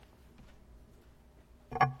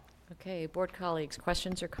Okay, board colleagues,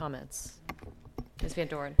 questions or comments? Ms. Van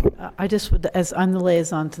Doren. I just would, as I'm the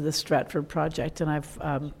liaison to the Stratford project, and I've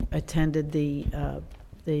attended the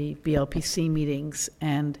BLPC meetings,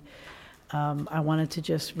 and I wanted to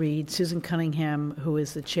just read, Susan Cunningham, who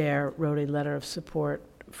is the chair, wrote a letter of support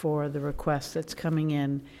for the request that's coming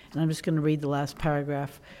in, and I'm just going to read the last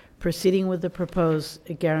paragraph. Proceeding with the proposed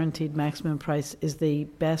guaranteed maximum price is the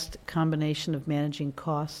best combination of managing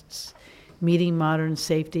costs, meeting modern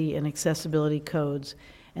safety and accessibility codes,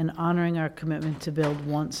 and honoring our commitment to build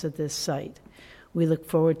once at this site. We look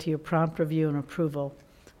forward to your prompt review and approval,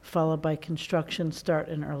 followed by construction start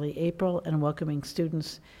in early April and welcoming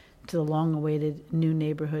students to the long-awaited new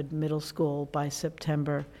neighborhood middle school by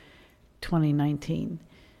September 2019.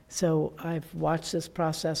 So I've watched this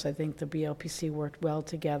process. I think the BLPC worked well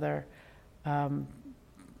together.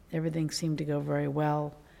 Everything seemed to go very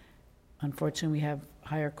well. Unfortunately, we have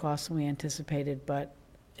higher costs than we anticipated, but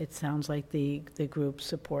it sounds like the group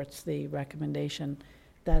supports the recommendation.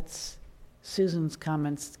 That's Susan's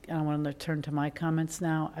comments. I want to turn to my comments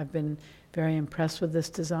now. I've been very impressed with this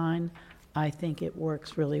design. I think it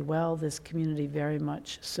works really well. This community very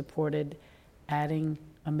much supported adding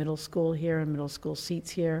a middle school here and middle school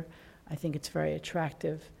seats here. I think it's very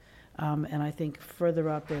attractive. And I think further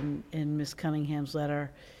up in Ms. Cunningham's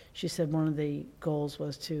letter, she said one of the goals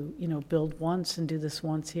was to, build once and do this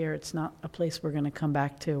once here. It's not a place we're going to come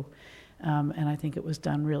back to. And I think it was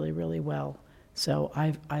done really, really well. So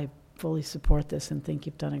I fully support this and think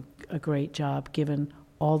you've done a great job given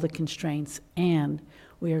all the constraints. And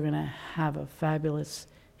we are going to have a fabulous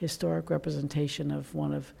historic representation of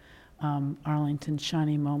one of Arlington's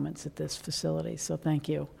shining moments at this facility. So thank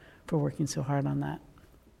you for working so hard on that.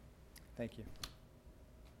 Thank you.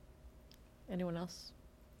 Anyone else?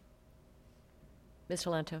 Mr.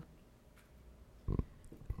 Lanto.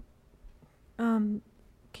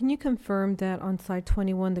 Can you confirm that on slide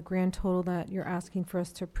 21, the grand total that you're asking for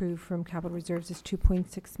us to approve from capital reserves is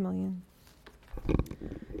 $2.6 million?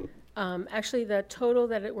 Actually, the total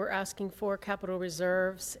that we're asking for capital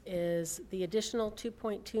reserves is the additional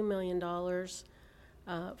 $2.2 million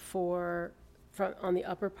on the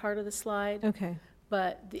upper part of the slide. Okay.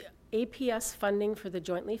 But the APS funding for the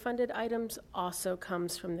jointly funded items also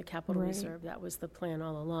comes from the capital reserve. That was the plan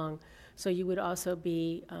all along. So you would also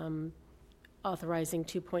be authorizing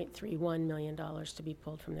 $2.31 million to be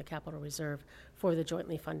pulled from the capital reserve for the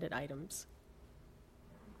jointly funded items.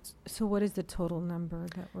 So what is the total number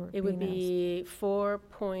that we're It would be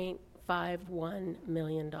 $4.51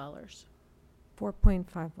 million.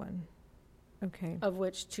 4.51. Okay. Of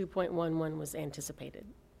which 2.11 was anticipated.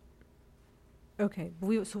 Okay.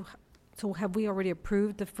 So have we already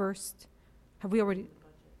approved the first? Have we already?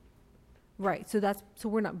 Right. So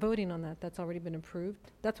we're not voting on that. That's already been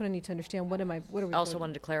approved. That's what I need to understand. What are we? I also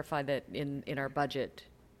wanted to clarify that in our budget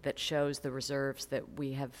that shows the reserves that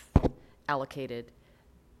we have allocated,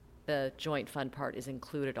 the joint fund part is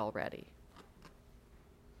included already.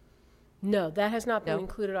 No, that has not been No?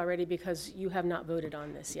 included already because you have not voted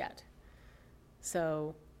on this yet.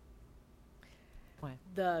 So Why?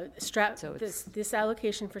 this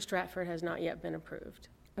allocation for Stratford has not yet been approved.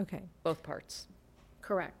 Okay. Both parts.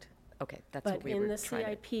 Correct. Okay, that's what we were But trying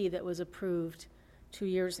in the CIP that was approved 2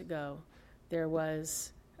 years ago, there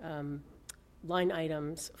was line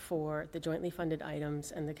items for the jointly funded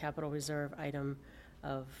items and the capital reserve item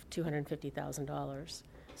of $250,000.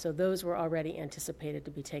 So those were already anticipated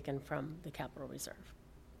to be taken from the capital reserve.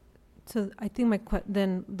 So I think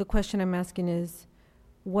then the question I'm asking is,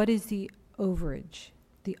 what is the overage,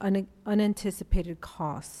 the unanticipated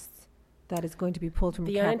costs that is going to be pulled from?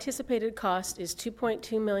 The unanticipated cost is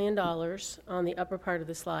 $2.2 million on the upper part of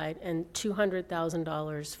the slide and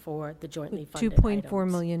 $200,000 for the jointly funded items. $2.4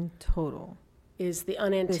 million total is the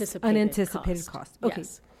unanticipated unanticipated cost. Okay.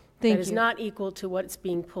 Yes. Thank you. That is not equal to what's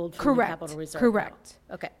being pulled from the capital reserve. Correct.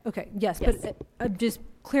 Now. Okay. Okay. Yes. Yes. But I'm just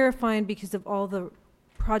clarifying because of all the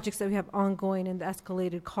projects that we have ongoing and the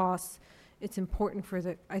escalated costs. It's important for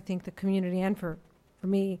I think the community and for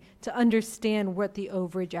me to understand what the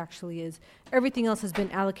overage actually is. Everything else has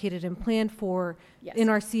been allocated and planned for in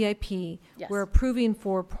our CIP. Yes. We're approving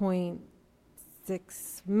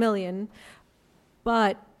 4.6 million,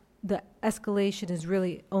 but the escalation is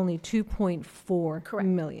really only 2.4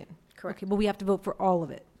 million. Correct. Okay, but we have to vote for all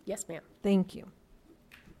of it. Yes, ma'am. Thank you.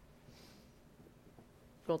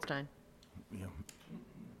 Goldstein. Yeah.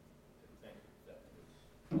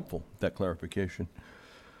 That clarification.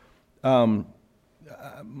 My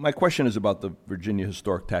question is about the Virginia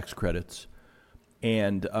Historic Tax Credits.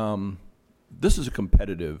 And this is a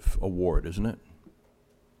competitive award, isn't it?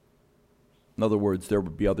 In other words, there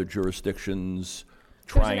would be other jurisdictions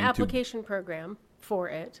There's trying an to. application program for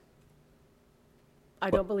it. I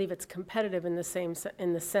don't believe it's competitive in the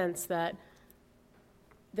in the sense that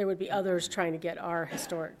there would be others trying to get our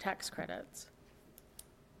historic tax credits.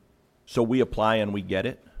 So we apply and we get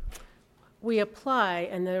it? We apply,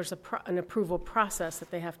 and there's an approval process that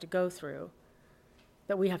they have to go through,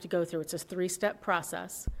 that we have to go through. It's a 3-step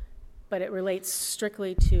process, but it relates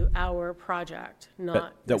strictly to our project,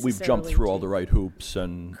 not That we've jumped through all the necessarily right hoops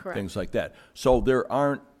and Correct. things like that. So there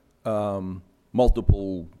aren't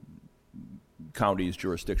multiple counties,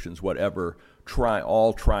 jurisdictions, whatever,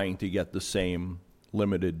 all trying to get the same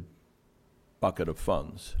limited bucket of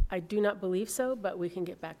funds. I do not believe so, but we can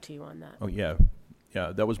get back to you on that. Oh, yeah,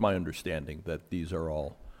 that was my understanding, that these are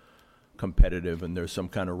all competitive and there's some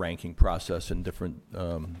kind of ranking process in different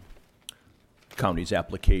counties'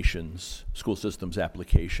 applications, school systems'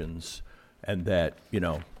 applications, and that,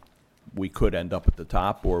 we could end up at the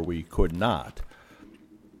top or we could not.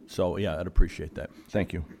 So, yeah, I'd appreciate that.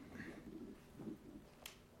 Thank you.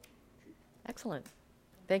 Excellent.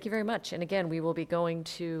 Thank you very much. And again, we will be going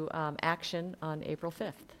to action on April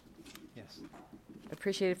 5th. Yes.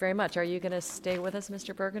 Appreciate it very much. Are you going to stay with us,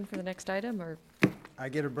 Mr. Bergen, for the next item, or? I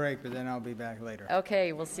get a break, but then I'll be back later.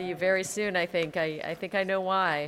 Okay, we'll see you very soon, I think. I think I know why.